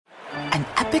An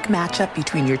epic matchup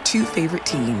between your two favorite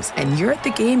teams, and you're at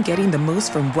the game getting the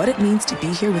most from what it means to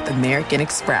be here with American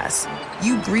Express.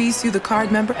 You breeze through the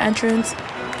card member entrance,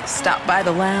 stop by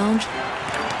the lounge.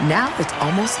 Now it's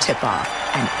almost tip-off,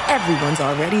 and everyone's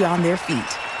already on their feet.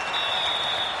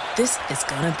 This is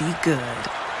gonna be good.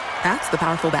 That's the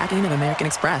powerful backing of American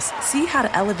Express. See how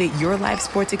to elevate your live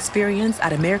sports experience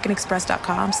at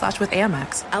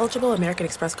americanexpress.com/with-Amex. Eligible American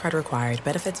Express card required.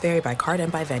 Benefits vary by card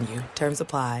and by venue. Terms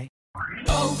apply.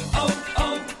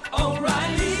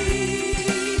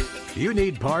 O'Reilly. You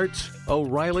need parts?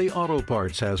 O'Reilly Auto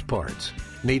Parts has parts.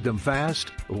 Need them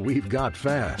fast? We've got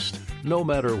fast. No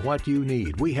matter what you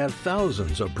need, we have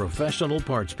thousands of professional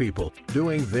parts people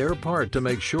doing their part to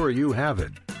make sure you have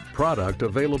it. Product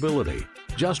availability.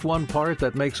 Just one part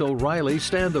that makes O'Reilly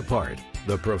stand apart.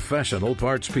 The professional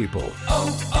parts people.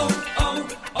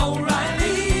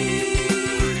 O'Reilly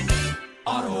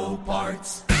Auto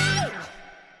Parts.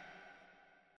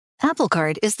 Apple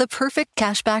Card is the perfect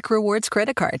cashback rewards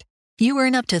credit card. You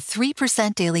earn up to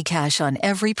 3% daily cash on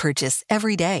every purchase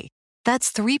every day.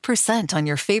 That's 3% on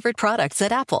your favorite products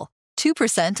at Apple,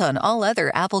 2% on all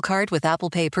other Apple Card with Apple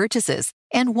Pay purchases,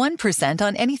 and 1%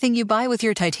 on anything you buy with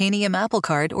your titanium Apple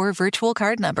Card or virtual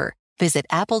card number. Visit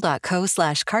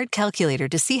apple.co/card calculator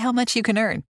to see how much you can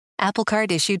earn. Apple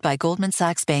Card issued by Goldman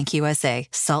Sachs Bank USA,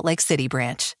 Salt Lake City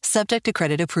branch. Subject to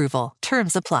credit approval.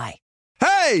 Terms apply.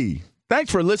 Hey! Thanks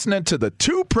for listening to the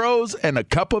Two Pros and a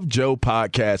Cup of Joe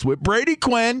podcast with Brady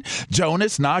Quinn,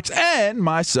 Jonas Knox, and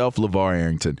myself, LaVar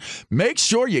Arrington. Make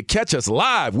sure you catch us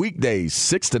live weekdays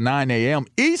 6 to 9 a.m.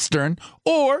 Eastern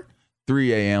or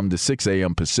 3 a.m. to 6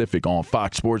 a.m. Pacific on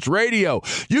Fox Sports Radio.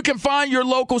 You can find your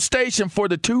local station for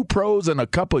the Two Pros and a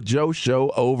Cup of Joe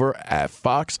show over at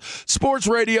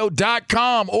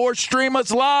foxsportsradio.com or stream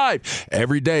us live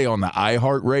every day on the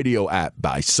iHeartRadio app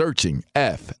by searching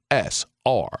FSR.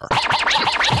 Now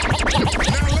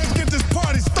let's get this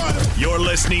party started. You're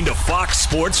listening to Fox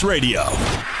Sports Radio.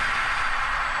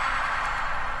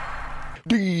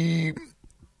 Deep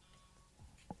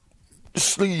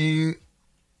sleep.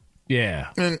 Yeah.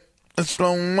 In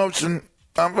slow motion.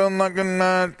 I feel like an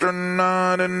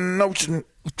astronaut in ocean.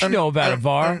 What you know about it,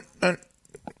 VAR?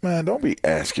 Man, don't be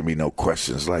asking me no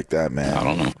questions like that, man. I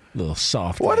don't know. A little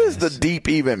soft. What does the deep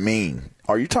even mean?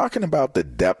 Are you talking about the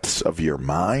depths of your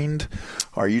mind?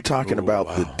 Are you talking about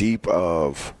the deep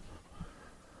of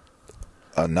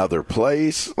another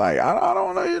place? Like, I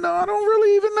don't know. I don't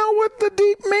really even know what the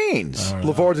deep means.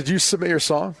 LaVar, did you submit your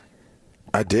song?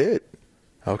 I did.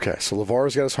 Okay, so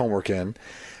LaVar's got his homework in.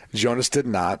 Jonas did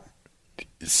not.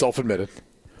 Self-admitted.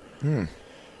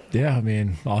 Yeah, I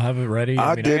mean, I'll have it ready.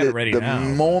 I got did it ready the now.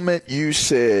 moment you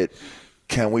said,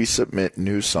 can we submit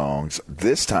new songs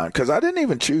this time? Because I didn't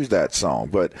even choose that song,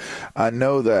 but I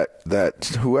know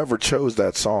that whoever chose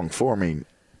that song for me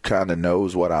kind of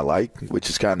knows what I like, which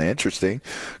is kind of interesting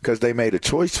because they made a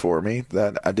choice for me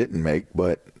that I didn't make,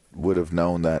 but would have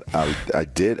known that I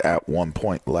did at one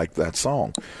point like that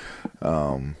song.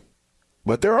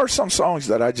 But there are some songs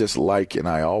that I just like and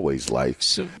I always like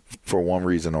for one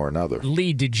reason or another.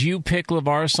 Lee, did you pick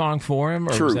LaVar's song for him?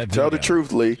 Or True. Was that Tell the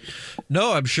truth, Lee.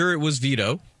 No, I'm sure it was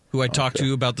Vito, who I talked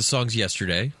to about the songs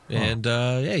yesterday. And,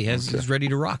 he's ready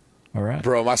to rock. All right.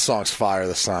 Bro, my song's fire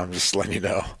this time, just letting you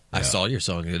know. I saw your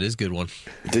song. It is a good one.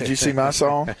 Did you see my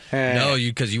song? No,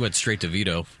 because you went straight to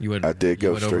Vito. I did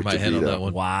go went straight over my to head Vito. on that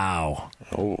one. Wow.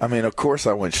 I mean, of course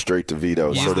I went straight to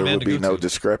Vito, He's so the there man would to be go no to.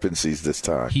 discrepancies this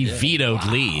time. He vetoed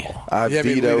Lee. I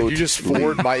vetoed. Did you just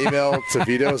forward my email to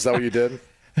Vito? Is that what you did?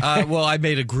 Well, I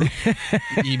made a group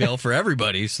email for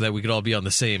everybody so that we could all be on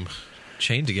the same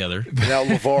chain together. Now,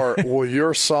 LaVar, will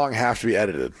your song have to be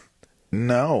edited?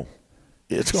 No.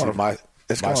 It's going to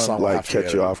song will have to be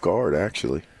catch you edited. off guard,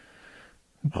 actually.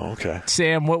 Oh, okay.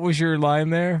 Sam, what was your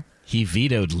line there? He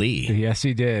vetoed Lee. Yes,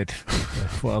 he did.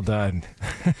 Well done.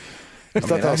 I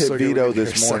that was hit so good Vito we did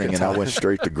this your morning, second and I time. went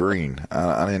straight to green.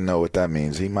 I didn't know what that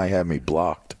means. He might have me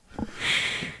blocked. I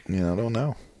don't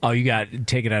know. Oh, you got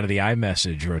taken out of the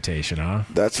iMessage rotation, huh?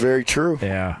 That's very true.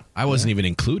 Yeah. I wasn't even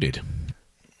included.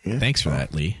 Yeah. Thanks for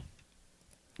that, Lee.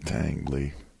 Dang,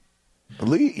 Lee.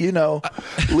 Lee,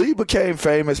 Lee became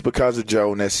famous because of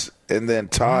Jonas, and then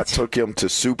Todd took him to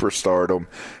superstardom.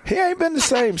 He ain't been the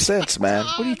same since, man.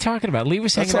 What are you talking about? Lee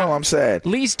was hanging That's all out. I'm saying.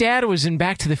 Lee's dad was in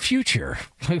Back to the Future.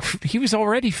 Like, he was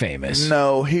already famous.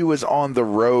 No, he was on the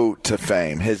road to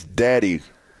fame. His daddy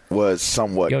was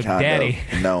somewhat kind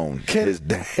of known. His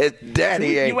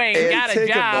daddy ain't. You ain't got a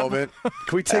Take job. a moment.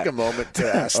 Can we take a moment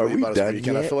to ask Are Lee we about his done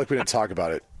weekend? I yet? feel like we didn't talk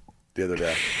about it. the other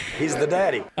day. He's the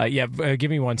daddy.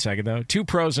 Give me 1 second, though. Two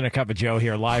pros and a cup of Joe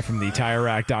here, live from the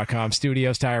TireRack.com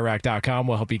studios. TireRack.com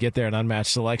will help you get there. An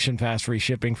unmatched selection, fast, free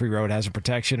shipping, free road hazard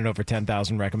protection, and over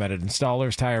 10,000 recommended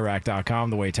installers. TireRack.com,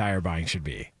 the way tire buying should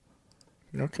be.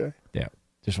 Okay. Yeah.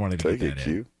 Just wanted to Take get it, that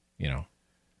Q. in.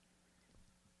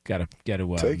 Got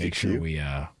to make sure we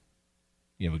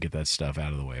get that stuff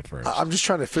out of the way first. I'm just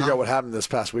trying to figure out what happened this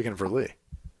past weekend for Lee.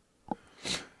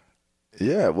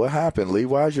 Yeah, what happened, Lee?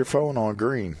 Why is your phone on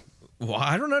green? Well,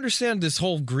 I don't understand this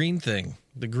whole green thing.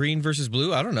 The green versus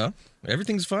blue, I don't know.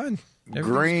 Everything's fine.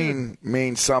 Green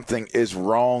means something is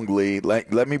wrong, Lee.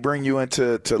 Let me bring you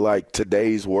into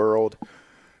today's world.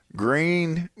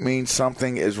 Green means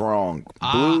something is wrong.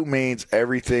 Blue means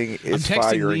everything is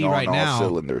firing on all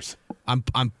cylinders.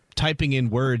 I'm typing in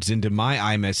words into my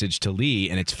iMessage to Lee,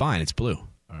 and it's fine. It's blue.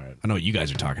 All right. I know what you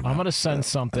guys are talking about. I'm going to send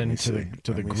something to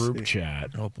the group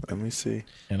chat. Let me see.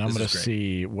 And I'm going to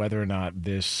see whether or not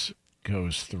this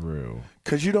goes through.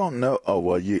 Because you don't know. Oh,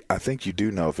 well, I think you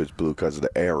do know if it's blue because of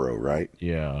the arrow, right?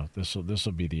 Yeah, this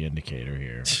will be the indicator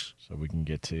here. So we can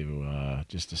get to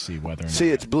just to see whether or not.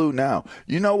 See, it's blue now.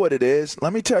 You know what it is?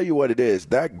 Let me tell you what it is.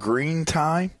 That green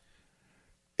time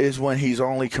is when he's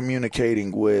only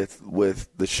communicating with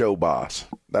the show boss.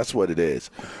 That's what it is.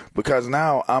 Because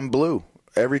now I'm blue.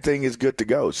 Everything is good to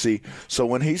go. See, so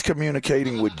when he's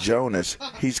communicating with Jonas,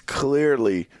 he's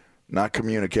clearly not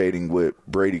communicating with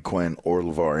Brady Quinn or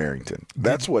LaVar Arrington.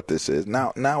 That's what this is.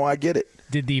 Now I get it.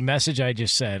 Did the message I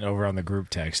just sent over on the group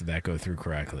text, did that go through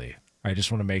correctly? I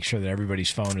just want to make sure that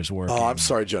everybody's phone is working. Oh, I'm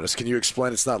sorry, Jonas. Can you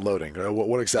explain? It's not loading.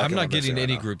 What exactly? I'm not getting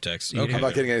any group text. Okay. I'm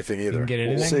not getting anything either. You didn't get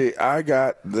anything? See, I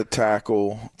got the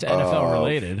tackle. It's NFL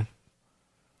related.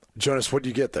 Jonas, what do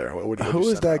you get there? Who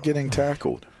is that getting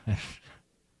tackled?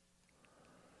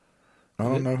 I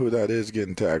don't know who that is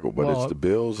getting tackled, but it's the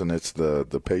Bills and it's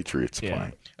the Patriots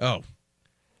playing. Oh.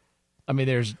 I mean,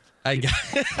 there's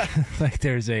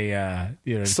there's a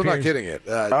still not getting it.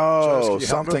 Jonas,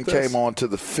 something came onto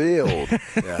the field.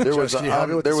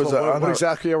 What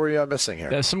exactly are we missing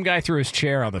here? Some guy threw his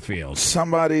chair on the field.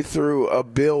 Somebody threw a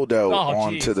dildo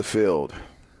onto the field.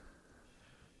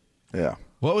 Yeah.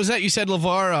 What was that you said,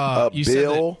 LaVar? You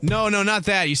bill? Said no, not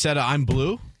that. You said I'm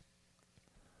blue.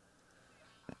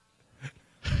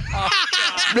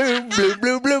 Blue, blue,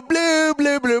 blue, blue, blue,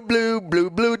 blue, blue, blue, blue, blue,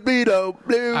 blue,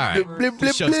 blue, right. blue, blue,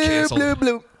 This show's canceled. blue,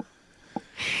 blue.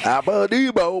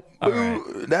 Abba-dee-bo,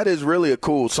 boo. That is really a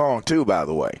cool song too, by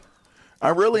the way. I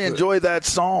really enjoy that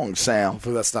song, Sam.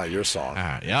 Hopefully that's not your song.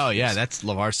 Oh yeah, that's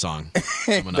LaVar's song.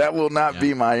 That will not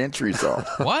be my entry song.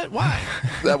 What? Why?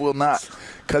 That will not,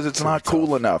 because it's not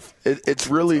cool enough. It's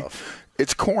really.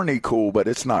 It's corny cool, but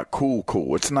it's not cool.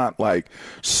 It's not like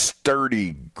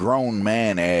sturdy, grown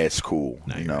man ass cool.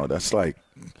 No, that's like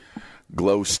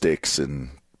glow sticks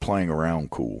and playing around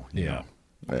cool. Yeah.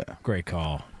 Yeah. Great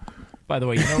call. By the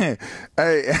way, you know,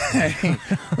 hey,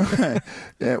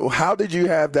 how did you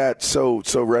have that so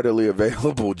readily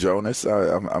available, Jonas?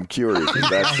 I'm curious. Is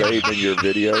that saved in your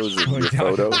videos and your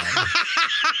photos?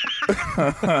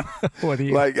 What do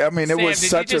you, like, I mean, it Sam, was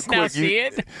such a quick.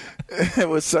 It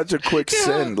was such a quick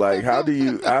send. Like, how do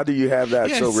you have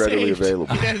that so readily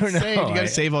available? You got to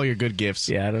save all your good gifts.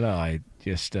 Yeah, I don't know. I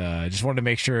just wanted to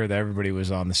make sure that everybody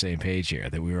was on the same page here,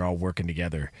 that we were all working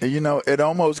together. You know, it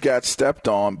almost got stepped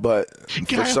on, but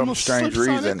for some strange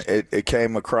reason, it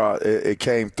came across. It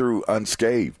came through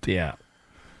unscathed. Yeah.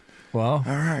 Well, all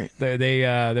right.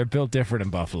 They're built different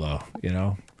in Buffalo. You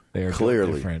know, they're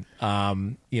clearly different.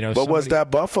 But was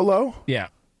that Buffalo? Yeah,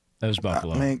 that was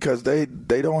Buffalo. I mean, because they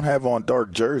don't have on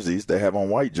dark jerseys; they have on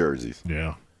white jerseys.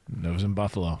 Yeah, that was in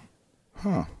Buffalo.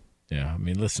 Huh. Yeah, I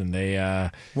mean, listen, they.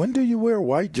 When do you wear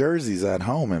white jerseys at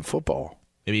home in football?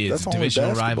 Maybe it's a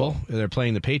divisional rival. They're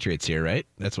playing the Patriots here, right?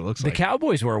 That's what it looks like. The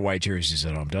Cowboys wear white jerseys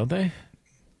at home, don't they?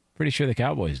 Pretty sure the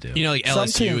Cowboys do. You know, like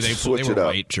LSU, they wear up.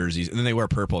 white jerseys, and then they wear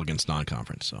purple against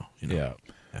non-conference. So, you know.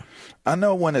 Yeah. I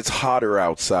know when it's hotter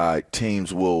outside,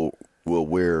 teams will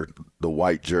wear the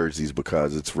white jerseys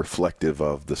because it's reflective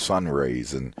of the sun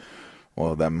rays, and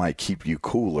well, that might keep you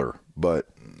cooler. But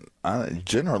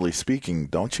generally speaking,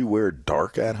 don't you wear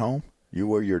dark at home? You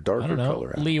wear your darker color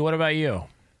at home. Lee, what about you?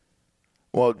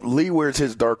 Well, Lee wears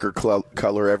his darker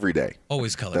color every day.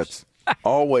 Always colors. That's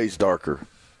always darker.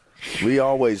 Lee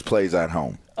always plays at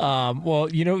home. Well,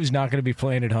 you know who's not going to be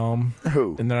playing at home?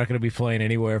 Who? And they're not going to be playing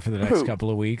anywhere for the next couple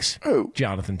of weeks? Who?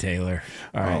 Jonathan Taylor.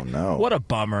 All right. Oh, no. What a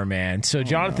bummer, man. So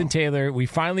Jonathan Taylor, we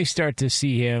finally start to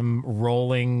see him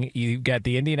rolling. You got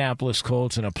the Indianapolis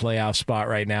Colts in a playoff spot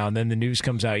right now, and then the news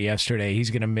comes out yesterday.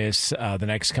 He's going to miss the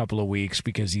next couple of weeks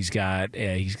because he's going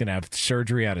to have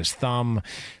surgery on his thumb,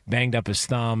 banged up his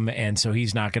thumb, and so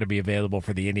he's not going to be available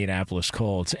for the Indianapolis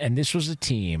Colts. And this was a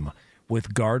team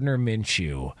with Gardner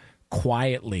Minshew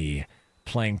quietly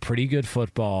playing pretty good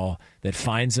football that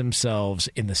finds themselves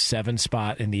in the 7th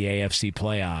spot in the AFC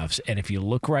playoffs. And if you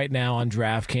look right now on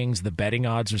DraftKings, the betting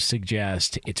odds would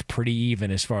suggest it's pretty even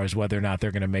as far as whether or not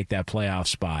they're going to make that playoff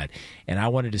spot. And I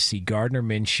wanted to see Gardner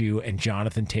Minshew and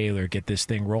Jonathan Taylor get this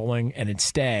thing rolling, and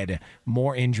instead,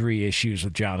 more injury issues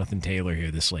with Jonathan Taylor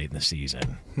here this late in the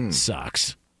season.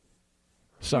 Sucks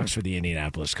for the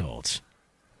Indianapolis Colts.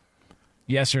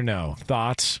 Yes or no?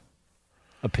 Thoughts?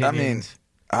 Opinions?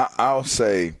 I mean, I'll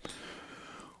say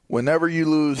whenever you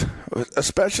lose,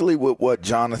 especially with what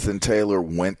Jonathan Taylor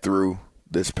went through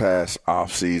this past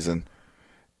offseason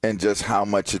and just how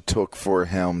much it took for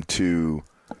him to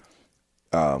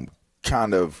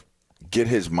kind of get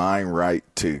his mind right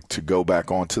to go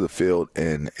back onto the field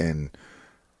and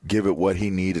give it what he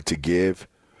needed to give,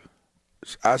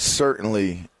 I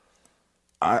certainly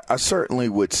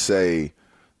would say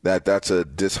that that's a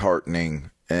disheartening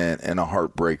and a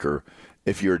heartbreaker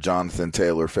if you're a Jonathan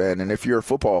Taylor fan and if you're a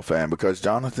football fan, because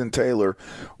Jonathan Taylor,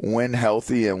 when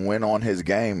healthy and when on his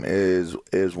game, is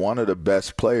one of the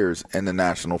best players in the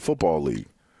National Football League.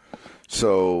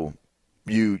 So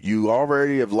you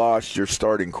already have lost your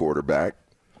starting quarterback.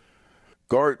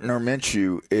 Gardner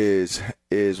Minshew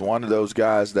is one of those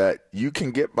guys that you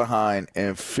can get behind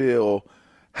and feel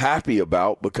happy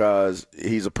about because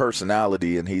he's a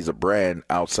personality and he's a brand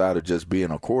outside of just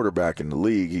being a quarterback in the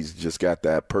league. He's just got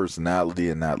that personality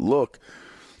and that look.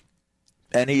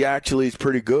 And he actually is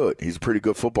pretty good. He's a pretty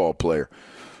good football player.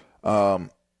 And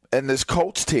this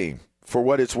Colts team, for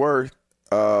what it's worth,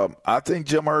 I think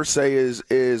Jim Irsay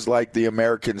is like the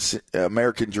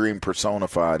American dream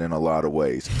personified in a lot of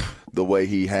ways. The way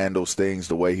he handles things,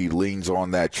 the way he leans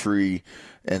on that tree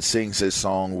and sings his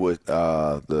song with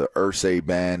the Irsay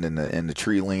band and the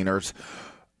Tree Leaners.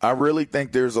 I really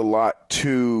think there's a lot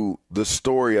to the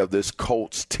story of this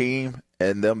Colts team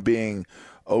and them being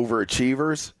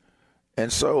overachievers.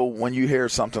 And so when you hear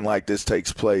something like this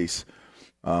takes place,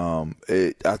 I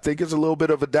think it's a little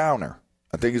bit of a downer.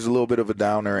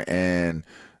 And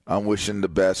I'm wishing the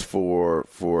best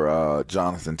for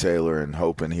Jonathan Taylor and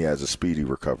hoping he has a speedy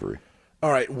recovery. All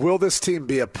right, will this team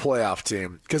be a playoff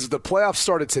team? Because if the playoffs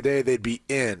started today, they'd be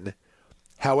in.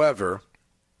 However,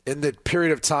 in the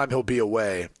period of time he'll be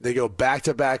away, they go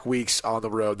back-to-back weeks on the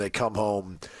road. They come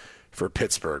home for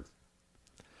Pittsburgh.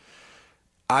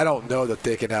 I don't know that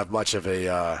they can have much of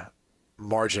a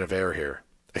margin of error here,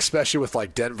 especially with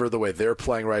like Denver, the way they're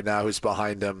playing right now, who's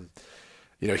behind them.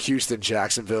 You know, Houston,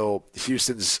 Jacksonville.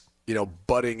 Houston's,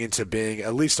 budding into being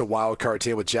at least a wild card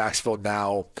team with Jacksonville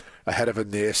now ahead of him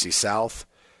in the AFC South.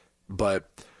 But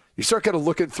you start kind of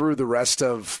looking through the rest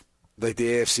of like the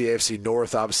AFC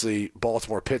North, obviously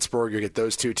Baltimore, Pittsburgh, you get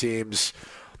those two teams.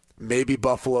 Maybe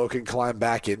Buffalo can climb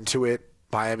back into it.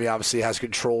 Miami obviously has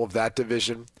control of that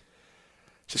division.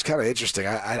 It's just kind of interesting.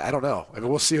 I don't know. I mean,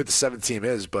 we'll see who the 7th team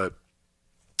is, but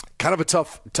kind of a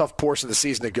tough portion of the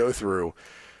season to go through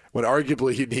when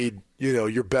arguably you need,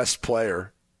 your best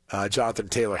player, Jonathan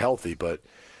Taylor, healthy. But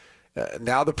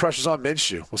now the pressure's on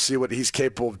Minshew. We'll see what he's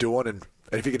capable of doing and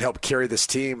if he can help carry this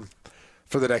team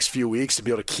for the next few weeks to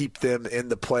be able to keep them in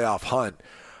the playoff hunt.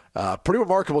 Pretty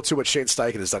remarkable, too, what Shane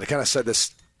Steichen has done. I kind of said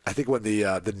this, I think, when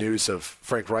the news of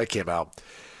Frank Reich came out.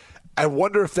 I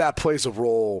wonder if that plays a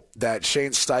role that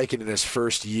Shane Steichen in his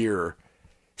first year,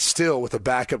 still with a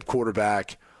backup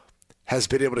quarterback, has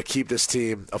been able to keep this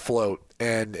team afloat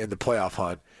and in the playoff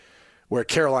hunt, where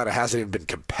Carolina hasn't even been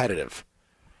competitive.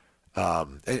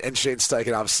 And Shane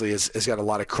Steichen obviously has got a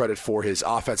lot of credit for his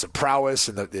offensive prowess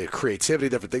and the creativity,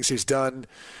 different things he's done.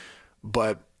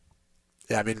 But,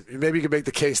 yeah, I mean, maybe you can make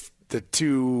the case the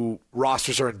two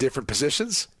rosters are in different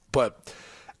positions. But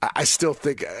I still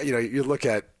think, you look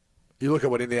at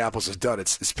what Indianapolis has done,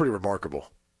 it's pretty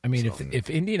remarkable. I mean, if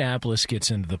Indianapolis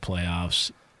gets into the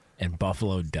playoffs and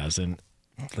Buffalo doesn't,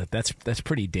 that's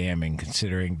pretty damning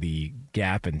considering the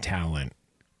gap in talent.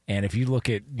 And if you look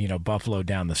at, Buffalo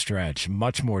down the stretch,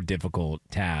 much more difficult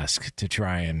task to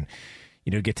try and,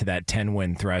 get to that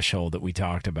 10-win threshold that we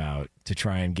talked about to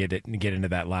try and get into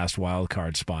that last wild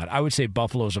card spot. I would say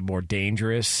Buffalo's a more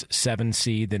dangerous 7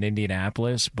 seed than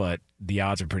Indianapolis, but the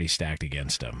odds are pretty stacked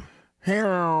against them. I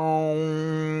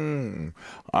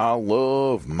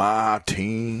love my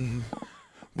team.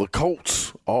 The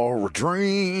Colts are a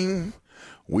dream.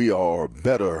 We are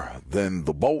better than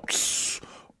the Bolts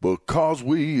because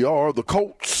we are the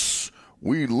Colts.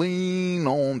 We lean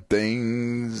on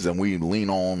things, and we lean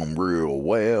on them real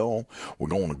well. We're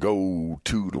going to go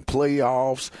to the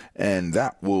playoffs, and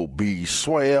that will be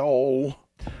swell.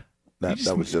 That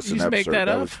was just an episode. Make that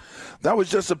up? That was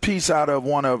just a piece out of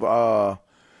one of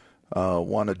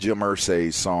Jim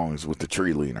Irsay's songs with the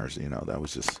Tree Leaners. You know, that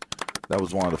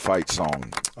was one of the fight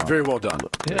songs. Very well done.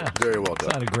 Yeah, very well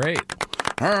done. Sounded great.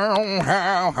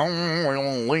 We're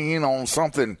gonna lean on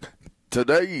something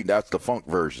today. That's the funk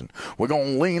version. We're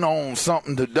gonna lean on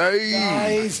something today,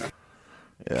 guys.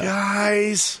 Yeah.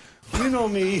 Guys, you know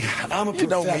me. I'm a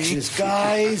perfectionist,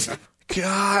 guys.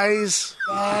 By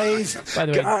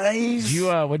the way,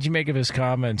 what'd you make of his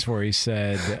comments where he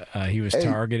said he was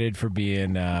targeted for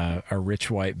being a rich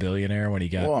white billionaire when he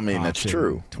got? Well, I mean, that's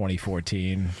true.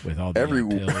 2014 with all the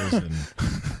pills and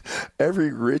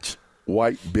every rich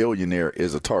white billionaire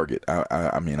is a target.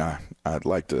 I'd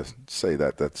like to say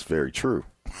that that's very true.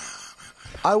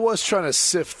 I was trying to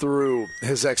sift through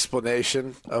his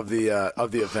explanation of the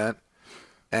event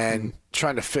and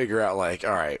trying to figure out, like,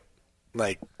 all right,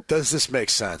 like, does this make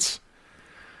sense?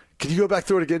 Can you go back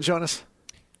through it again, Jonas?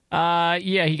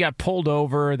 Yeah, he got pulled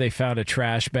over. They found a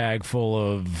trash bag full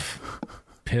of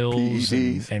pills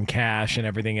and cash and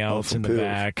everything else in the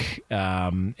back.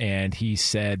 And he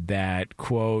said that,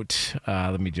 quote,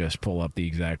 let me just pull up the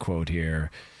exact quote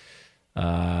here.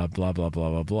 Blah, blah, blah,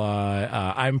 blah,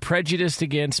 blah. I'm prejudiced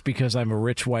against because I'm a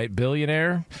rich white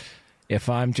billionaire. If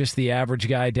I'm just the average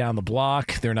guy down the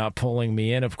block, they're not pulling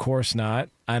me in. Of course not.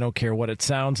 I don't care what it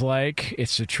sounds like.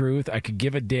 It's the truth. I could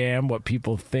give a damn what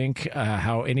people think,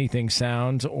 how anything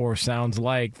sounds or sounds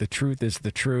like. The truth is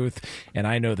the truth, and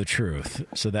I know the truth.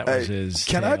 So that was his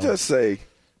Can I just say,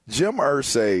 Jim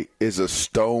Irsay is a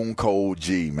stone cold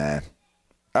G, man.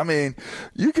 I mean,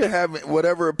 you can have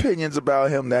whatever opinions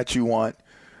about him that you want.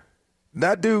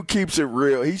 That dude keeps it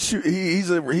real. He's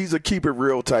a keep it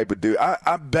real type of dude.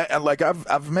 I bet, like,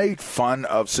 I've made fun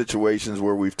of situations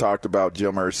where we've talked about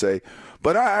Jim Irsay,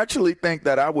 but I actually think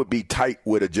that I would be tight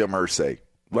with a Jim Irsay.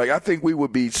 Like, I think we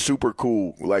would be super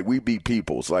cool. Like, we'd be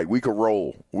peoples. Like, we could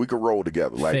roll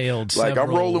together. Like, I'm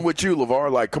rolling with you,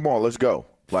 LaVar. Like, come on, let's go.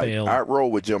 Like, I'd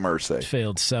roll with Jim Irsay.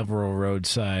 Failed several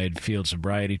roadside field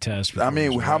sobriety tests. I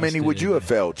mean, how many would you have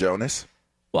failed, Jonas?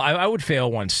 Well, I would fail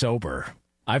one sober.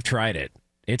 I've tried it.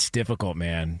 It's difficult,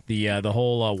 man. The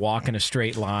whole walk in a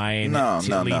straight line. No.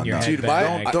 Dude,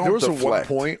 there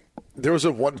was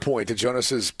a one point, to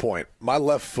Jonas's point. My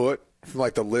left foot from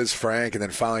like the Liz Frank and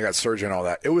then finally got surgery and all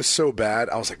that. It was so bad.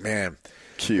 I was like, man,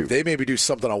 if they maybe do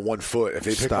something on one foot, if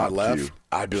they pick my left,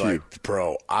 I'd be like,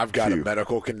 bro, I've got a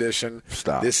medical condition.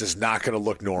 Stop. This is not going to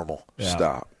look normal. Yeah.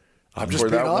 Stop. I'm just for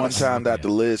being that honest. one time that the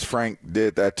Liz Frank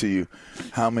did that to you,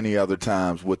 how many other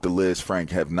times would the Liz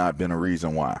Frank have not been a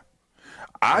reason why?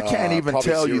 I can't even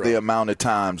tell you the amount of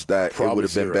times that it would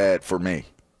have been bad for me.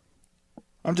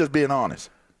 I'm just being honest.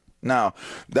 Now,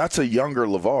 that's a younger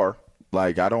LaVar.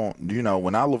 Like, I don't,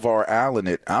 when I LaVar Allen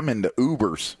it, I'm in the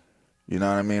Ubers. You know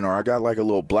what I mean? Or I got like a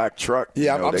little black truck.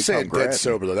 Yeah, I'm saying dead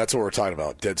sober, though. That's what we're talking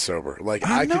about, dead sober. Like,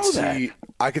 I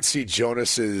could see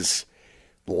Jonas's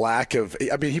lack of,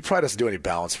 I mean, he probably doesn't do any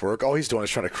balance work. All he's doing is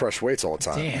trying to crush weights all the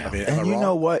time. Damn. I mean, and you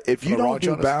know what? If you don't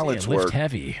do balance work, lift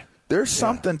heavy. There's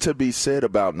something to be said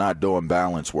about not doing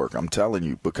balance work. I'm telling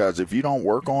you, because if you don't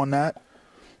work on that,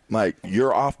 like,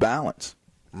 you're off balance.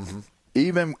 Mm-hmm.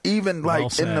 Even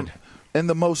like in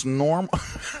the most normal.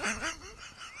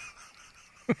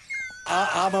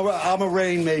 I'm a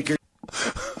rainmaker.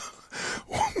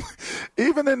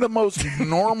 Even in the most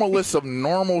normalest of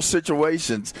normal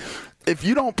situations, if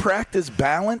you don't practice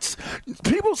balance,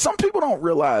 some people don't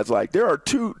realize, like, there are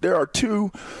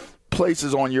two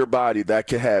places on your body that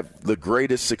can have the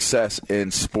greatest success in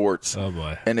sports. Oh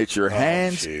boy. And it's your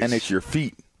hands and it's your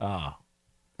feet. Oh.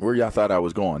 Where y'all thought I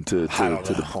was going? To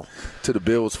the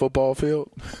Bills football field?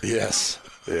 Yes.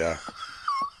 Yeah.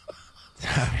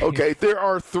 Okay, there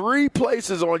are 3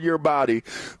 places on your body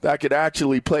that could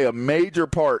actually play a major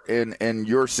part in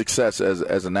your success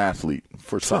as an athlete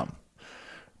for some.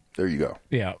 There you go.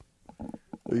 Yeah.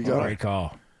 There you go. Great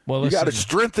call. Well, you got to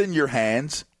strengthen your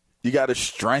hands You got to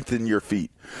strengthen your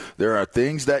feet. There are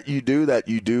things that you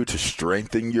do to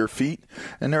strengthen your feet,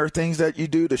 and there are things that you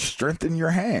do to strengthen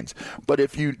your hands. But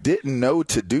if you didn't know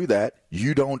to do that,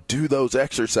 you don't do those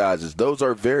exercises. Those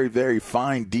are very, very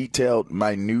fine, detailed,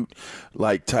 minute,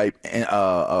 like type,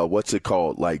 what's it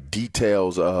called? Like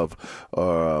details of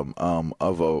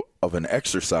an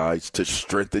exercise to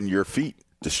strengthen your feet,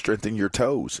 to strengthen your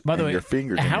toes, By the way, your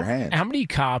fingers and your hands. How many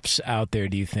cops out there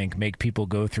do you think make people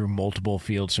go through multiple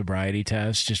field sobriety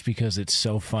tests just because it's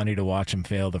so funny to watch them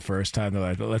fail the first time? They're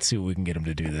like, let's see what we can get them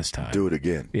to do this time. Do it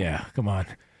again. Yeah, come on.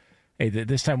 Hey,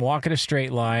 this time walk in a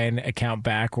straight line, count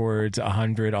backwards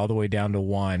 100 all the way down to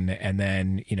 1, and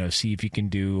then see if you can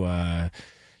do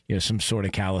some sort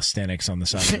of calisthenics on the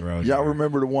side of the road. Y'all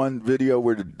remember the one video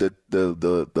where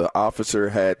the officer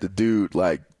had the dude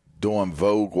like doing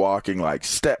Vogue walking, like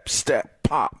step, step,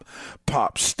 pop,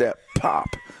 pop, step, pop,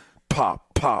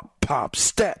 pop, pop, pop,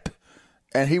 step.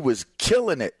 And he was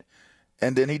killing it.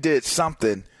 And then he did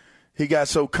something. He got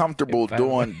so comfortable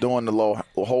doing the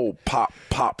whole pop,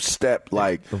 pop step,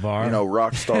 like, LaVar.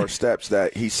 rock star steps,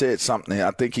 that he said something. I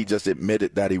think he just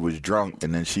admitted that he was drunk,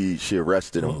 and then she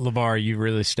arrested him. LaVar, you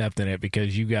really stepped in it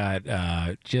because you got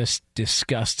just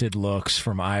disgusted looks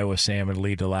from Iowa Sam and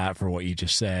Lee DeLatte for what you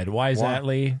just said. Why is that,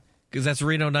 Lee? Because that's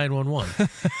Reno 911.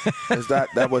 Is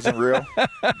that wasn't real?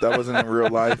 That wasn't in real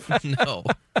life? No.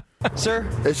 Sir,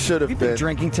 it should have been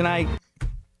drinking tonight.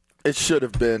 It should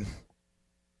have been.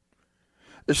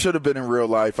 It should have been in real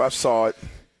life. I saw it.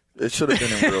 It should have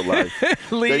been in real life.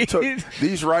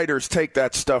 These writers take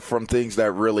that stuff from things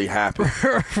that really happen.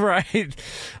 Right.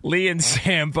 Lee and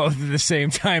Sam both at the same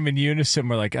time in unison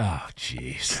were like, oh,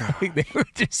 jeez. They were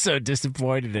just so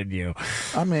disappointed in you.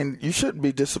 I mean, you shouldn't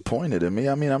be disappointed in me.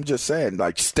 I mean, I'm just saying,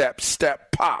 like, step,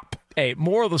 step, pop. Hey,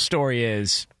 moral of the story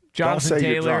is, Jonathan Don't say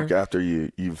Taylor, you're drunk after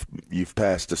you've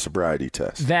passed the sobriety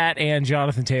test. That and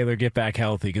Jonathan Taylor get back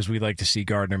healthy because we'd like to see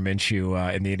Gardner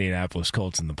Minshew in the Indianapolis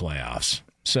Colts in the playoffs.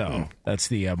 So that's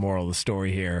the moral of the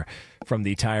story here from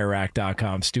the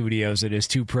TireRack.com studios. It is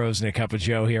Two Pros and a Cup of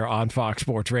Joe here on Fox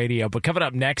Sports Radio. But coming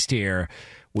up next here,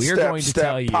 we are going to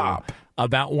tell you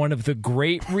about one of the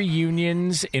great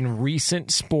reunions in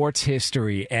recent sports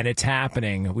history, and it's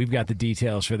happening. We've got the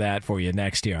details for that for you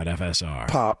next year on FSR.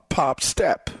 Pop, pop,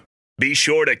 step. Be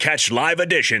sure to catch live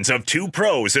editions of Two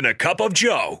Pros and a Cup of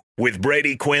Joe with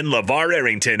Brady Quinn, LaVar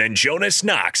Arrington, and Jonas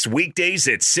Knox weekdays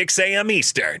at 6 a.m.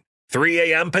 Eastern,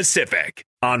 3 a.m. Pacific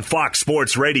on Fox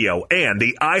Sports Radio and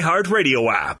the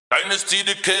iHeartRadio app. Dynasty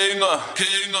the King.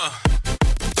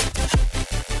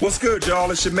 What's good,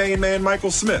 y'all? It's your main man, Michael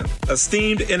Smith,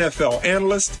 esteemed NFL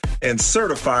analyst and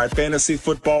certified fantasy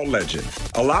football legend.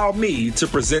 Allow me to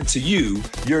present to you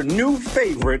your new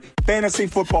favorite fantasy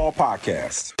football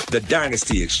podcast, The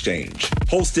Dynasty Exchange,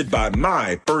 hosted by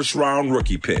my first-round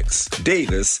rookie picks,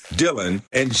 Davis, Dylan,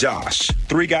 and Josh,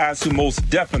 three guys who most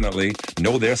definitely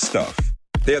know their stuff.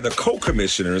 They're the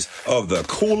co-commissioners of the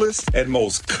coolest and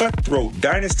most cutthroat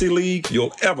dynasty league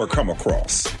you'll ever come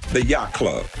across, the Yacht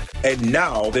Club. And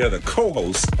now they're the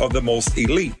co-hosts of the most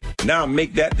elite. Now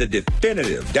make that the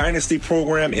definitive dynasty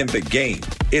program in the game.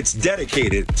 It's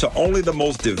dedicated to only the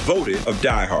most devoted of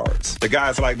diehards, the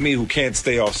guys like me who can't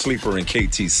stay off Sleeper and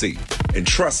KTC. And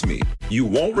trust me, you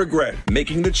won't regret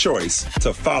making the choice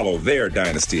to follow their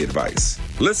dynasty advice.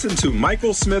 Listen to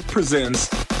Michael Smith Presents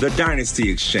The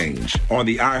Dynasty Exchange on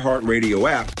the iHeartRadio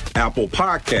app, Apple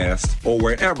Podcasts, or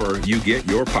wherever you get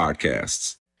your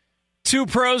podcasts. Two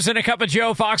Pros and a Cup of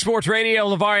Joe, Fox Sports Radio.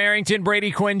 LaVar Arrington, Brady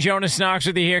Quinn, Jonas Knox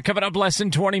with you here. Coming up less than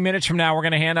 20 minutes from now, we're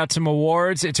going to hand out some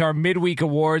awards. It's our midweek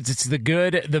awards. It's the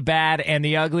good, the bad, and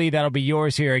the ugly. That'll be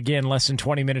yours here again less than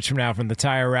 20 minutes from now from the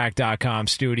TireRack.com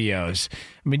studios.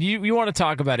 I mean, you want to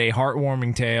talk about a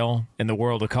heartwarming tale in the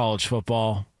world of college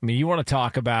football? I mean, you want to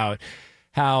talk about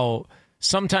how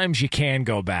sometimes you can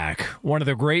go back. One of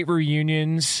the great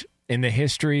reunions in the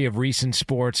history of recent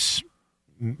sports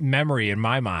memory in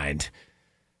my mind,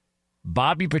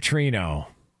 Bobby Petrino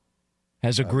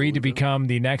has agreed to become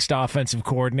the next offensive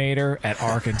coordinator at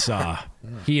Arkansas.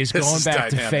 He is going back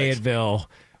to Fayetteville,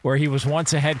 where he was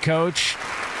once a head coach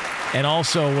and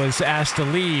also was asked to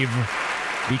leave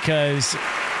because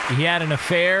he had an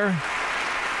affair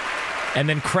and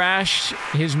then crashed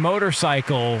his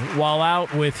motorcycle while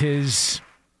out with his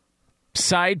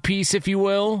side piece, if you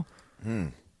will.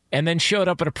 And then showed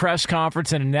up at a press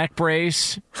conference in a neck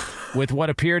brace with what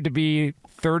appeared to be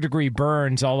third-degree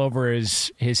burns all over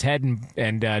his head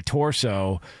and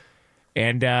torso.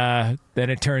 And then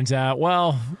it turns out,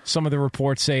 well, some of the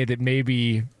reports say that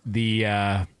maybe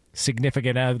the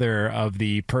significant other of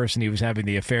the person he was having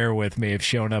the affair with may have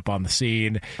shown up on the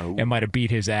scene and might have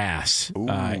beat his ass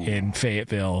in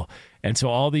Fayetteville. And so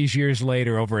all these years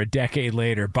later, over a decade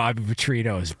later, Bobby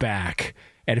Petrino is back.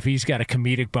 And if he's got a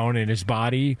comedic bone in his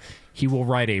body, he will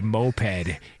ride a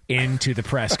moped into the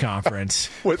press conference.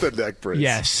 With a neck brace.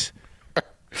 Yes.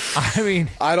 I mean,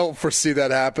 I don't foresee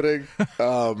that happening.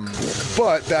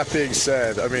 But that being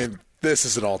said, I mean, this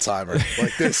is an all-timer.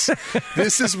 Like this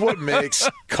is what makes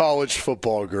college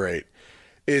football great.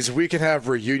 Is we can have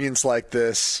reunions like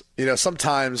this. You know,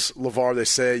 sometimes, LaVar, they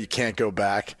say you can't go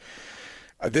back.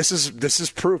 This is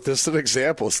proof. This is an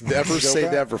example. It's never say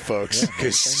never, folks,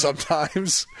 because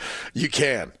sometimes you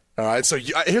can. All right. So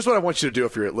here's what I want you to do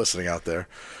if you're listening out there.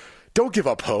 Don't give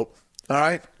up hope. All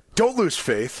right. Don't lose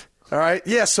faith. All right.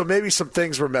 Yeah. So maybe some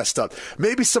things were messed up.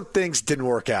 Maybe some things didn't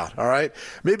work out. All right.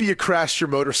 Maybe you crashed your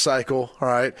motorcycle. All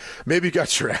right. Maybe you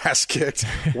got your ass kicked.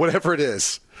 Whatever it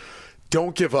is.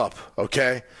 Don't give up.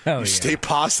 Okay. You stay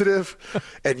positive,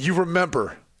 and you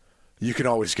remember. You can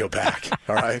always go back,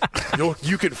 all right?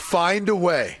 You can find a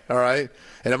way, all right?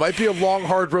 And it might be a long,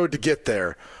 hard road to get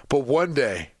there, but one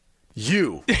day,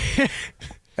 you,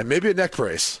 and maybe a neck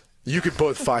brace, you could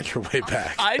both find your way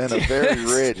back. And a very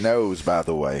red nose, by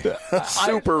the way.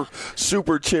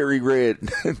 super cherry red.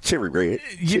 cherry red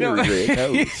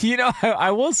nose. You know,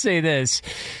 I will say this.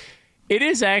 It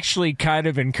is actually kind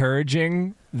of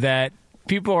encouraging that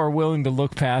people are willing to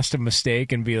look past a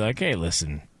mistake and be like, hey,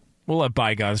 listen, we'll let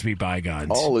bygones be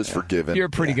bygones. All is forgiven. You're a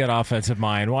pretty good offensive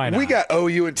mind. Why not? We got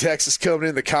OU and Texas coming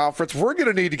in the conference. We're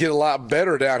going to need to get a lot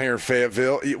better down here in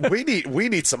Fayetteville. We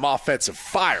need some offensive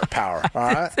firepower.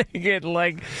 All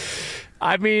right.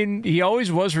 I mean, he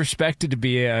always was respected to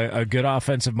be a good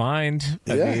offensive mind.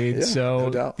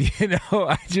 No doubt. You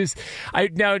know,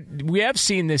 now we have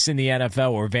seen this in the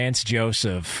NFL where Vance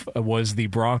Joseph was the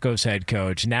Broncos head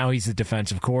coach. Now he's the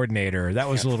defensive coordinator. That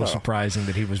was a little surprising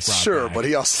that he was brought back. But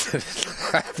he also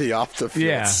had the off the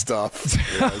field stuff.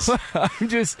 Yes. I'm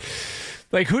just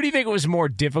like, who do you think was more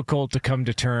difficult to come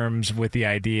to terms with the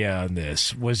idea on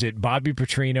this? Was it Bobby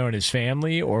Petrino and his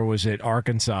family, or was it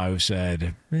Arkansas who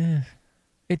said,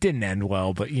 it didn't end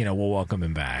well, but, you know, we'll welcome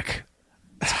him back?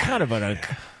 It's kind of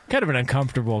an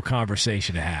uncomfortable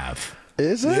conversation to have.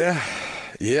 Is it?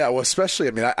 Yeah. Well, especially,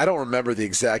 I mean, I don't remember the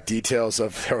exact details of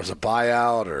if there was a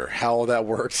buyout or how all that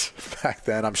worked back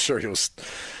then. I'm sure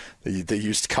they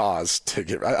used cause to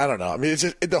get. I don't know. I mean,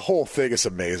 the whole thing is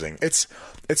amazing. It's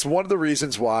one of the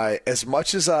reasons why, as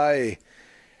much as I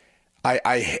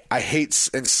hate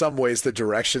in some ways the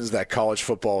directions that college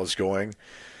football is going,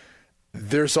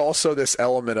 there's also this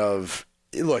element of,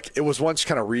 look, it was once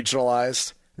kind of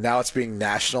regionalized. Now it's being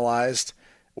nationalized,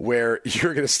 where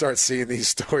you're going to start seeing these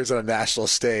stories on a national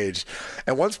stage.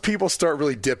 And once people start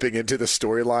really dipping into the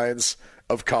storylines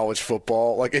of college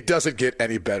football, like, it doesn't get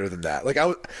any better than that. Like,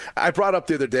 I brought up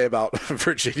the other day about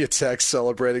Virginia Tech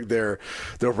celebrating their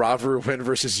rivalry win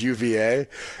versus UVA,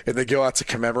 and they go out to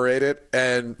commemorate it,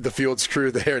 and the Fields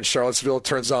crew there in Charlottesville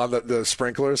turns on the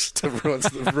sprinklers to ruin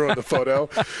the photo.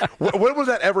 When would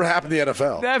that ever happen in the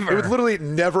NFL? Never. It would literally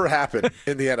never happen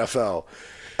in the NFL.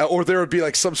 Or there would be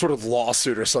like some sort of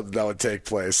lawsuit or something that would take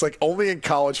place. Like, only in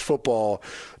college football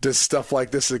does stuff like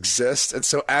this exist. And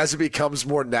so as it becomes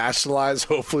more nationalized,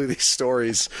 hopefully these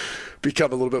stories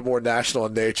become a little bit more national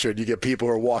in nature. And you get people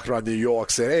who are walking around New York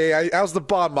saying, hey, how's the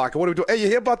bond market? What are we doing? Hey, you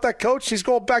hear about that coach? He's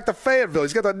going back to Fayetteville.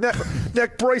 He's got the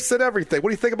neck brace and everything. What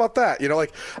do you think about that? You know,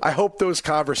 like, I hope those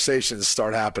conversations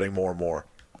start happening more and more.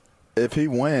 If he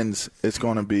wins, it's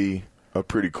going to be a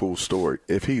pretty cool story.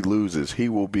 If he loses, he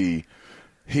will be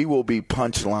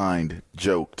punchlined,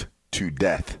 joked to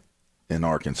death in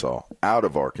Arkansas, out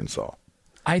of Arkansas.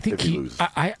 I think he loses.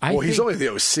 He's only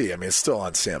the OC. I mean, it's still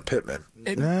on Sam Pittman.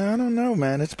 I don't know,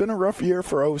 man. It's been a rough year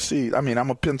for OC. I mean, I'm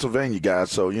a Pennsylvania guy,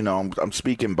 so, you know, I'm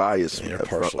speaking bias,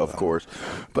 of course.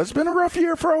 But it's been a rough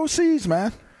year for OCs,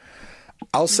 man.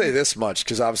 I'll say this much,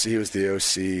 because obviously he was the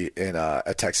OC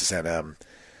at Texas A&M.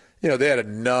 You know, they had a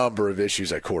number of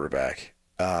issues at quarterback.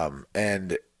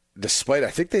 And despite, I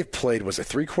think they've played, was it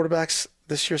 3 quarterbacks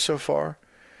this year so far?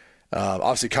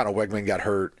 Obviously, Conor Wegman got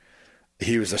hurt.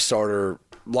 He was a starter.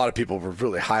 A lot of people were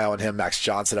really high on him. Max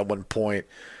Johnson at one point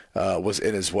was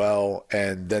in as well.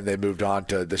 And then they moved on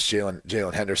to this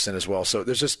Jalen Henderson as well. So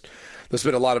there's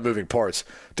been a lot of moving parts.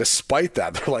 Despite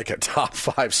that, they're like a top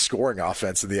 5 scoring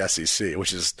offense in the SEC,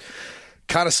 which is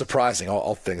kind of surprising,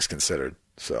 all things considered.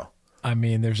 So, I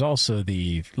mean, there's also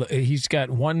he's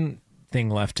got one thing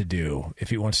left to do if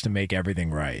he wants to make everything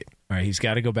right. All right, he's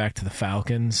got to go back to the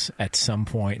Falcons at some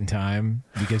point in time,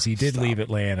 because he did leave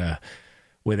Atlanta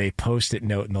with a Post-it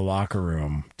note in the locker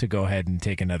room to go ahead and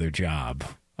take another job.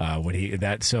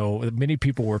 So many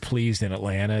people were pleased in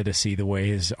Atlanta to see the way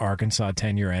his Arkansas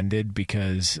tenure ended,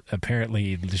 because apparently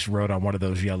he just wrote on one of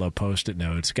those yellow Post-it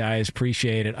notes, "Guys,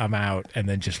 appreciate it, I'm out," and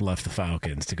then just left the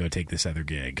Falcons to go take this other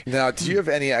gig. Now, do you have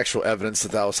any actual evidence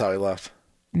that was how he left?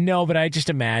 No, but I just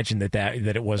imagine that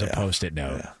it was a Post-it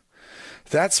note. Yeah.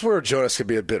 That's where Jonas could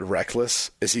be a bit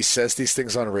reckless, is he says these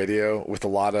things on radio with a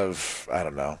lot of, I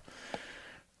don't know,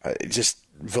 just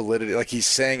validity. Like he's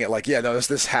saying it like, yeah, no,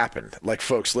 this happened. Like,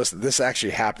 folks, listen, this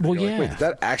actually happened. Well, Like, wait, did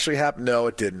that actually happen? No,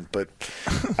 it didn't, but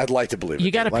I'd like to believe it.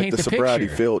 You got to paint the sobriety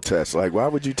field test. Like, why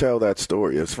would you tell that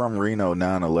story? It's from Reno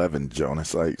 9/11,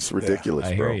 Jonas. Like, it's ridiculous,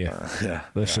 I bro. hear you. Yeah.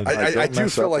 Listen, I do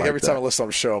feel like every time I that. listen on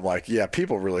the show, I'm like, yeah,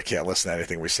 people really can't listen to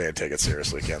anything we say and take it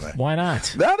seriously, can they? Why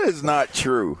not? That is not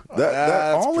true.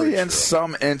 That only in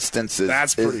some instances.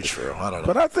 That's pretty true. I don't know.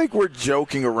 But I think we're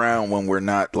joking around when we're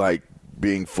not, like,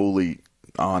 being fully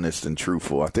honest and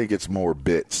truthful. I think it's more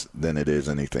bits than it is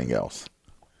anything else.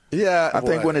 Yeah. I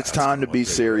think when it's time to be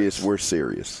serious, we're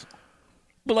serious.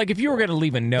 But, like, if you were going to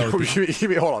leave a note. You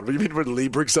mean, hold on. You mean when Lee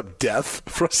brings up death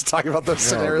for us to talk about those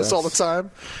scenarios all the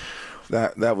time?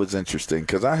 That was interesting,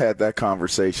 because I had that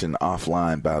conversation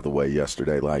offline, by the way,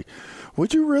 yesterday. Like,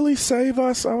 would you really save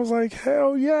us? I was like,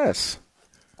 hell yes.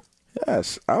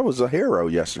 Yes, I was a hero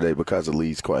yesterday because of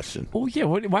Lee's question. Oh yeah,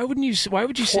 why would you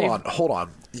say? Hold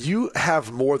on. You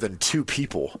have more than two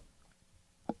people.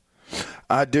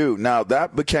 I do. Now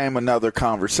that became another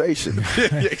conversation.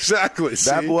 Exactly.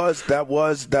 See? That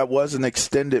was an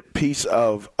extended piece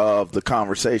of the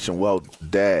conversation. Well,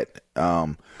 Dad,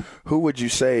 who would you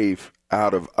save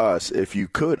out of us if you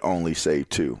could only save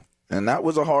two? And that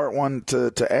was a hard one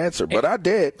to answer, but I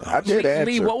did. I did answer.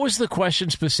 Lee, what was the question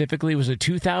specifically? Was it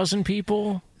 2,000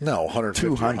 people? No,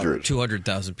 200.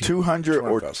 200,000 people.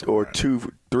 200 or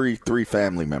three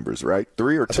family members, right?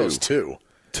 Three or two? It was two.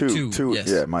 Two. Yes.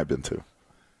 Yeah, it might have been two.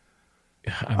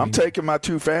 I'm taking my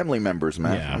two family members,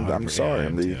 man. Yeah, I'm sorry.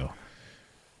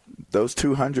 Those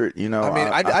 200, you know. I mean,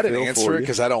 I didn't answer it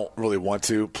because I don't really want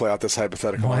to play out this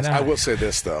hypothetical. Why not? I will say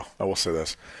this, though.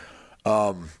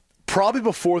 Probably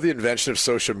before the invention of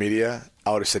social media,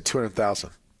 I would have said 200,000.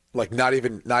 Like, not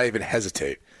even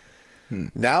hesitate.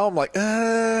 Now I'm like,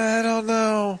 I don't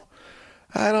know.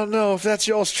 I don't know if that's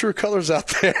y'all's true colors out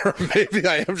there. Maybe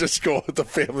I am just going with the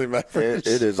family members.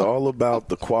 It is all about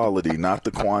the quality, not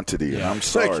the quantity. And I'm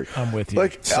sorry. I'm with you.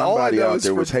 Like, somebody out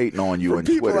there was hating on you on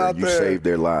Twitter, and you saved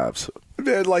their lives.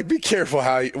 Man, like, be careful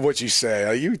what you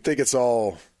say. You think it's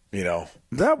all,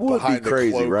 that would be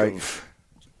crazy, right?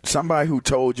 Somebody who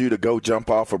told you to go jump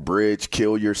off a bridge,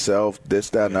 kill yourself, this,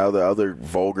 that, and other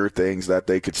vulgar things that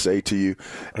they could say to you.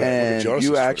 And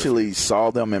you actually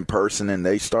saw them in person and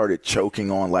they started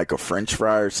choking on like a French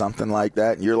fry or something like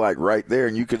that. And you're like right there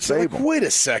and you could save them. Wait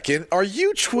a second. Are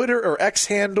you Twitter or X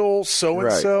handle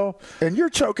so-and-so? Right. And you're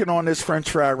choking on this French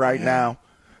fry right now.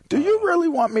 Do you really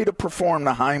want me to perform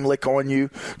the Heimlich on you?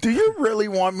 Do you really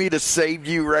want me to save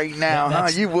you right now?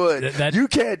 You would. You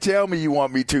can't tell me you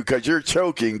want me to because you're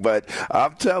choking, but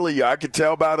I'm telling you, I can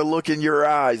tell by the look in your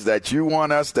eyes that you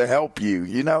want us to help you.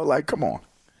 Come on.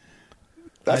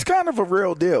 That's kind of a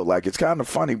real deal. Like, it's kind of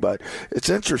funny, but it's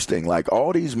interesting. Like,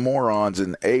 all these morons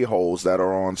and a-holes that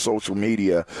are on social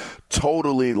media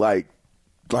totally, like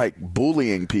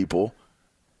bullying people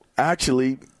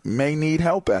actually may need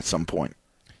help at some point.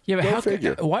 Yeah,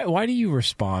 but why do you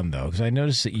respond, though? Because I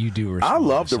noticed that you do respond. I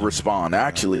love to respond,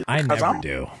 actually. I never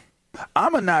do.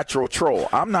 I'm a natural troll.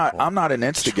 I'm not an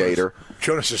instigator,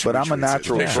 but I'm a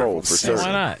natural troll for certain.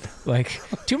 Why not? Like,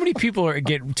 too many people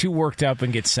get too worked up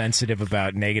and get sensitive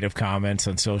about negative comments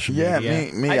on social media.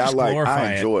 Yeah, me.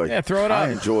 I enjoy it. Yeah, throw it up. I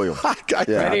enjoy them.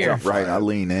 Right here. I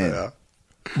lean in. Yeah.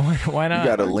 Why not? You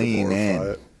got to lean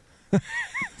in.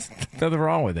 Nothing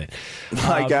wrong with it.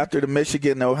 Like after the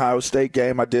Michigan-Ohio State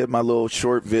game, I did my little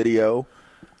short video.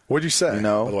 What'd you say?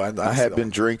 I had been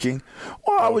drinking.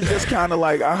 Well, I was just kind of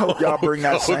like, I hope y'all bring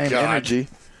that same energy.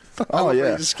 Oh,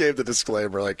 yeah. You just gave the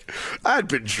disclaimer, like, I'd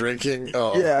been drinking.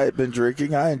 Oh. Yeah, I had been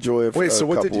drinking. I enjoy it. Wait, so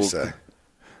what did you say?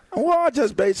 Well, I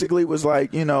just basically was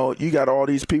like, you got all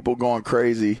these people going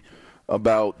crazy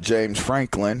about James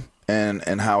Franklin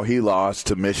and how he lost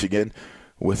to Michigan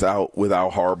without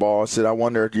Harbaugh. I said, I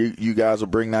wonder if you guys will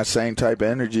bring that same type of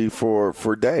energy for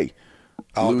Day.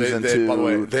 Oh, by the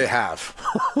way, they have.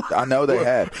 I know they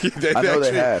have.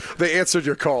 They have. They answered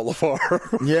your call,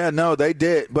 LaVar. Yeah, no, they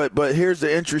did. But here's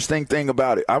the interesting thing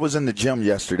about it. I was in the gym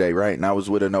yesterday, right, and I was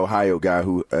with an Ohio guy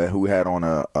who had on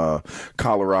a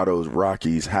Colorado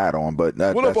Rockies hat on. But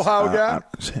what up, Ohio guy?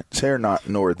 It's here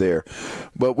nor there.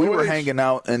 But we were hanging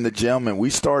out in the gym, and we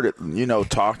started,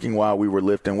 talking while we were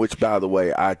lifting. Which, by the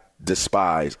way, I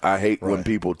despise. I hate when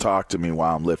people talk to me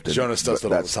while I'm lifting. Jonas does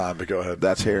that all the time, but go ahead.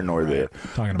 That's here nor there.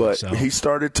 Talking about but myself. he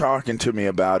started talking to me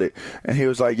about it, and he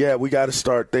was like, yeah, we got to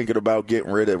start thinking about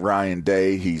getting rid of Ryan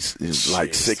Day. He's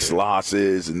like 6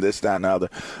 losses and this, that, and the other.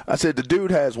 I said, the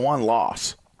dude has 1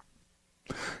 loss.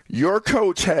 Your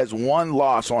coach has 1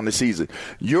 loss on the season.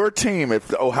 Your team,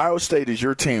 if Ohio State is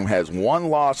your team, has 1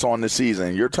 loss on the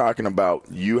season, you're talking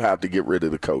about you have to get rid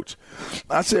of the coach.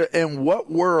 I said, in what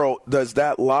world does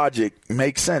that logic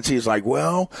make sense? He's like,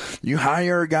 well, you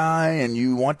hire a guy and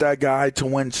you want that guy to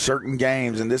win certain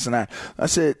games and this and that. I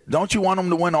said, don't you want him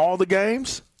to win all the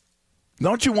games?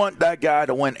 Don't you want that guy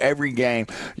to win every game?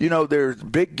 You know, there's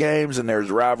big games and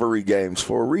there's rivalry games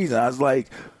for a reason. I was like,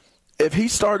 if he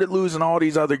started losing all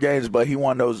these other games, but he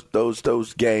won those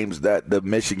games, that the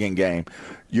Michigan game,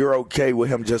 you're okay with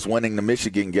him just winning the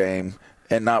Michigan game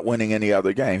and not winning any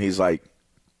other game? He's like,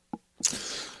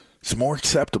 it's more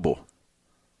acceptable.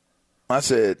 I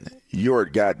said, you're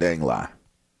a goddamn lie.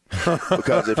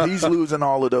 Because if he's losing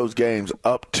all of those games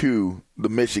up to the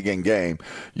Michigan game,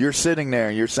 you're sitting there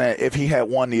and you're saying if he had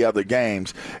won the other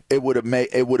games, it would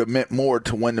have meant more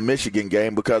to win the Michigan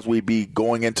game because we'd be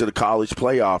going into the college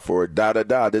playoff or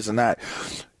this and that.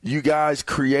 You guys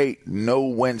create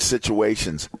no-win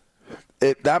situations.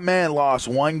 That man lost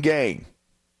 1 game.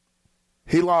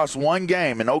 He lost 1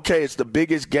 game, and okay, it's the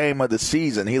biggest game of the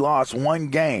season. He lost 1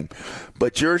 game.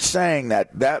 But you're saying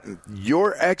that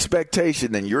your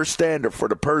expectation and your standard for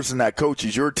the person that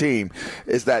coaches your team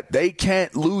is that they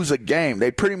can't lose a game.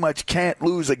 They pretty much can't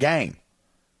lose a game.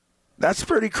 That's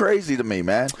pretty crazy to me,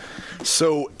 man.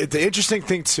 So the interesting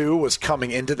thing, too, was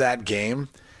coming into that game,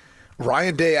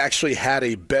 Ryan Day actually had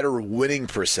a better winning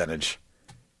percentage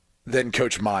than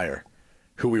Coach Meyer,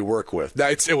 who we work with. Now,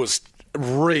 it was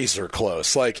razor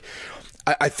close. Like,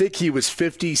 I think he was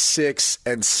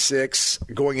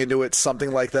 56-6 going into it,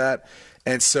 something like that.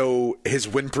 And so his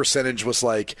win percentage was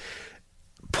like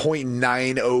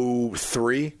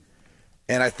 .903.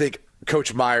 And I think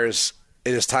Coach Myers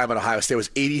in his time at Ohio State was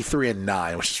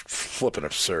 83-9, which is flipping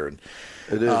absurd.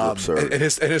 It is absurd. And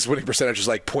his winning percentage is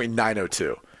like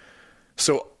 .902.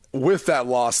 So with that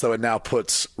loss, though, it now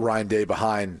puts Ryan Day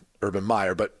behind Urban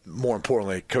Meyer, but more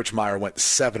importantly, Coach Meyer went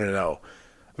 7-0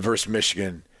 versus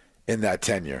Michigan in that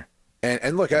tenure.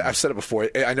 And look, I've said it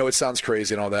before. I know it sounds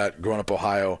crazy and all that, growing up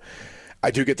Ohio. I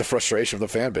do get the frustration of the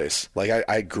fan base. Like,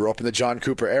 I grew up in the John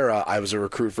Cooper era. I was a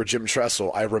recruit for Jim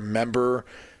Tressel. I remember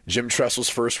Jim Tressel's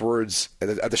first words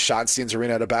at the Schottenstein's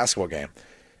Arena at a basketball game.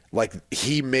 Like,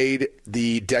 he made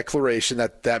the declaration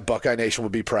that Buckeye Nation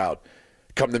would be proud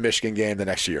come the Michigan game the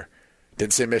next year.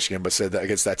 Didn't say Michigan, but said that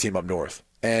against that team up north.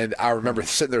 And I remember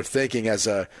sitting there thinking as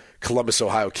a Columbus,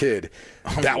 Ohio kid,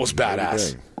 that was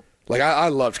badass. Like, I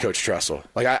loved Coach Tressel.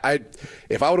 Like,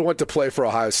 if I would have went to play for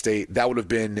Ohio State, that would have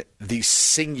been the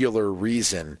singular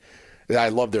reason that I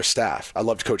loved their staff. I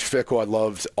loved Coach Fickle. I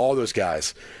loved all those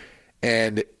guys.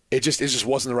 And it just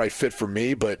wasn't the right fit for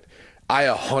me, but I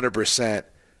 100%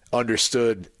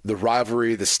 understood the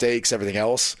rivalry, the stakes, everything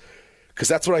else, because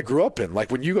that's what I grew up in.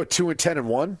 Like, when you go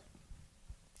 2-10-1,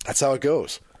 that's how it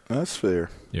goes. That's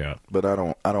fair. Yeah. But I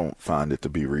don't find it to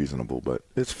be reasonable, but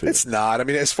it's fair. It's not. I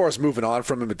mean, as far as moving on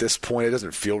from him at this point, it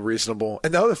doesn't feel reasonable.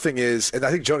 And the other thing is, and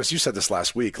I think, Jonas, you said this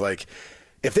last week, like,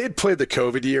 if they had played the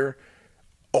COVID year,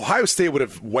 Ohio State would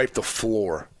have wiped the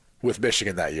floor with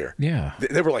Michigan that year. Yeah.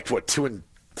 They were like, 2-4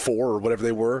 or whatever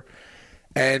they were.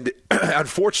 And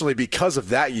unfortunately, because of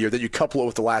that year, then you couple it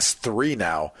with the last 3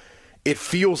 now, it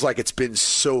feels like it's been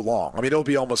so long. I mean, it'll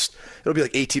be like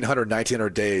 1,800,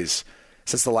 1,900 days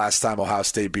since the last time Ohio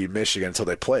State beat Michigan until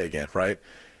they play again, right?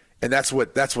 And that's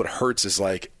what hurts is,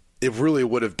 like, it really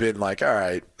would have been like, all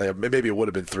right, maybe it would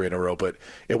have been 3 in a row, but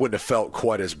it wouldn't have felt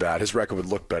quite as bad. His record would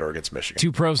look better against Michigan.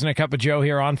 2 pros and a cup of Joe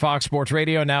here on Fox Sports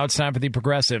Radio. Now it's time for the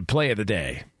Progressive Play of the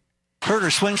Day.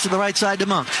 Herter swings to the right side to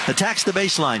Monk. Attacks the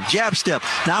baseline. Jab step.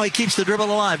 Now he keeps the dribble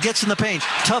alive. Gets in the paint.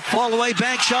 Tough fall away.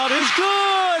 Bank shot is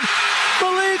good.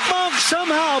 Malik Monk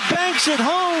somehow banks it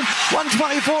home.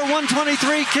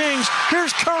 124-123 Kings.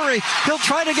 Here's Curry. He'll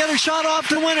try to get a shot off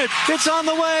to win it. It's on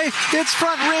the way. It's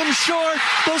front rim short.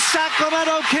 The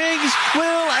Sacramento Kings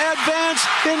will advance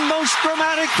in most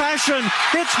dramatic fashion.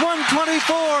 It's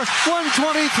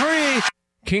 124-123.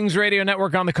 Kings Radio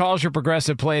Network on the calls. Your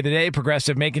Progressive Play today.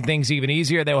 Progressive, making things even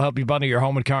easier. They will help you bundle your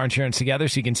home and car insurance together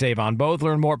so you can save on both.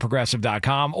 Learn more at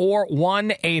Progressive.com or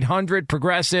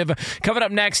 1-800-PROGRESSIVE. Coming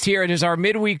up next here, it is our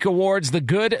midweek awards, the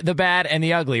good, the bad, and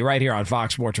the ugly, right here on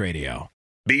Fox Sports Radio.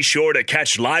 Be sure to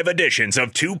catch live editions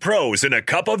of 2 Pros and a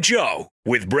Cup of Joe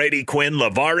with Brady Quinn,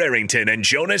 LaVar Arrington, and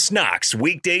Jonas Knox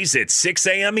weekdays at 6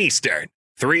 a.m. Eastern,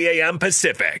 3 a.m.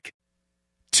 Pacific.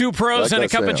 Two pros Like and I a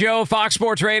cup said. of Joe, Fox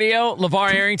Sports Radio.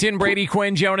 LaVar Arrington, Brady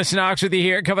Quinn, Jonas Knox with you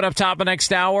here. Coming up top of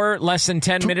next hour, less than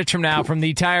 10 minutes from now from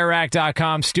the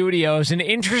TireRack.com studios. An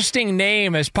interesting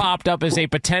name has popped up as a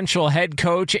potential head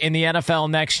coach in the NFL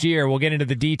next year. We'll get into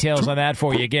the details on that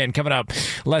for you again. Coming up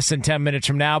less than 10 minutes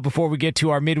from now. Before we get to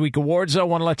our midweek awards, though, I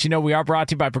want to let you know we are brought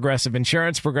to you by Progressive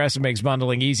Insurance. Progressive makes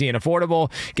bundling easy and affordable.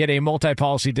 Get a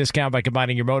multi-policy discount by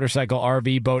combining your motorcycle,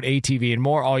 RV, boat, ATV, and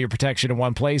more. All your protection in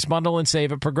one place. Bundle and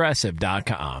save at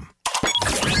Progressive.com.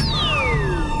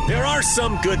 There are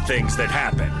some good things that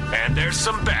happen, and there's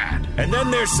some bad, and then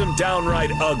there's some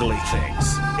downright ugly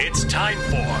things. It's time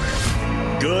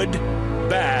for Good,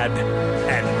 Bad,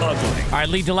 and Ugly. All right,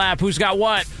 lead the lap. Who's got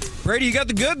what? Brady, you got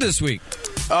the good this week.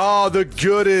 Oh, the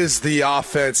good is the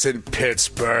offense in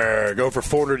Pittsburgh. Over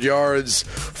 400 yards.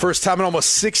 First time in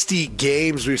almost 60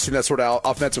 games we've seen that sort of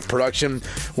offensive production.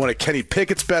 One of Kenny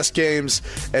Pickett's best games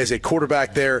as a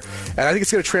quarterback there. And I think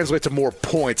it's going to translate to more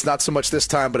points. Not so much this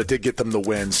time, but it did get them the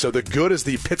win. So the good is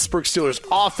the Pittsburgh Steelers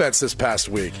offense this past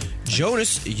week.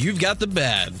 Jonas, you've got the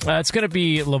bad. It's going to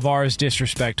be LaVar's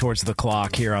disrespect towards the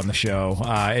clock here on the show.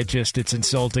 It's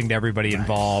insulting to everybody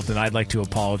involved, and I'd like to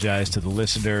apologize to the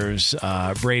listeners.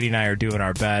 Brady and I are doing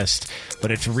our best,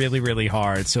 but it's really, really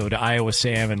hard. So to Iowa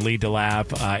Sam and Lead the Lap,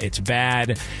 it's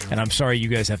bad, and I'm sorry you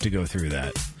guys have to go through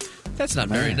that. That's not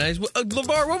very nice.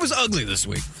 LaVar, what was ugly this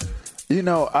week? You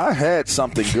know, I had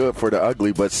something good for the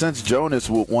ugly, but since Jonas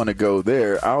would want to go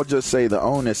there, I'll just say the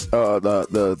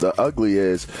ugly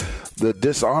is the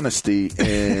dishonesty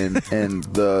and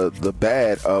the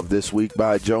bad of this week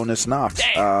by Jonas Knox.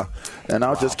 And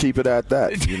I'll just keep it at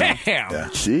that. You know? Damn. Yeah.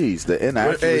 Jeez, the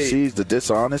inaccuracies, the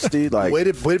dishonesty. Like, way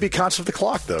to be conscious of the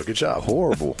clock, though. Good job.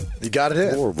 Horrible. You got it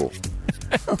in. Horrible.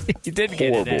 You did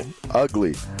get Horrible. it in.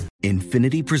 Ugly.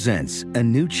 Infiniti presents a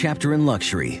new chapter in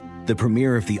luxury, the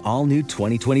premiere of the all-new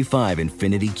 2025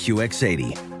 Infiniti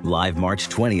QX80, live March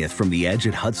 20th from the Edge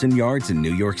at Hudson Yards in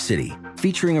New York City,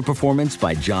 featuring a performance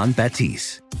by John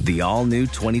Batiste. The all-new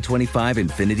 2025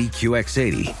 Infiniti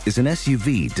QX80 is an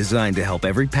SUV designed to help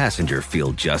every passenger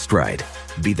feel just right.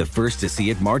 Be the first to see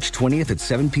it March 20th at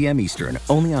 7 p.m. Eastern,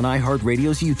 only on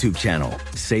iHeartRadio's YouTube channel.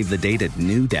 Save the date at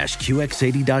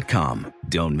new-QX80.com.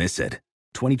 Don't miss it.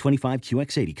 2025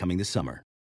 QX80 coming this summer.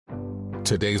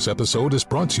 Today's episode is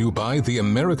brought to you by the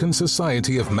American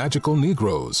Society of Magical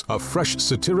Negroes, a fresh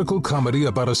satirical comedy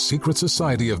about a secret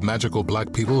society of magical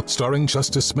black people starring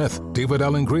Justice Smith, David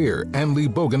Allen Greer, Ann Lee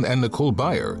Bogan, and Nicole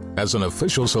Byer. As an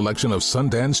official selection of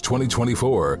Sundance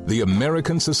 2024, the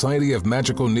American Society of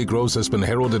Magical Negroes has been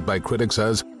heralded by critics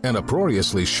as an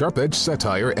uproariously sharp-edged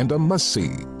satire and a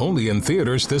must-see. Only in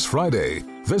theaters this Friday.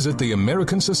 Visit the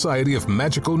American Society of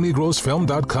Magical Negroes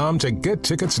Film.com to get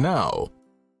tickets now.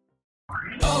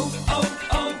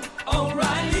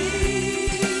 O'Reilly.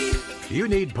 You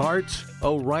need parts?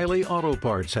 O'Reilly Auto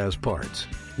Parts has parts.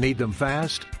 Need them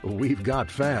fast? We've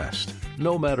got fast.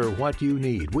 No matter what you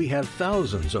need, we have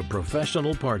thousands of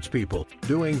professional parts people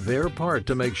doing their part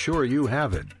to make sure you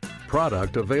have it.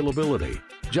 Product availability.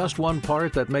 Just one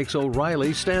part that makes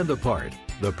O'Reilly stand apart.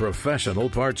 The professional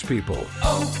parts people.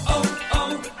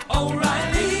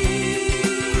 O'Reilly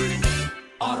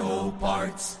Auto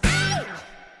Parts.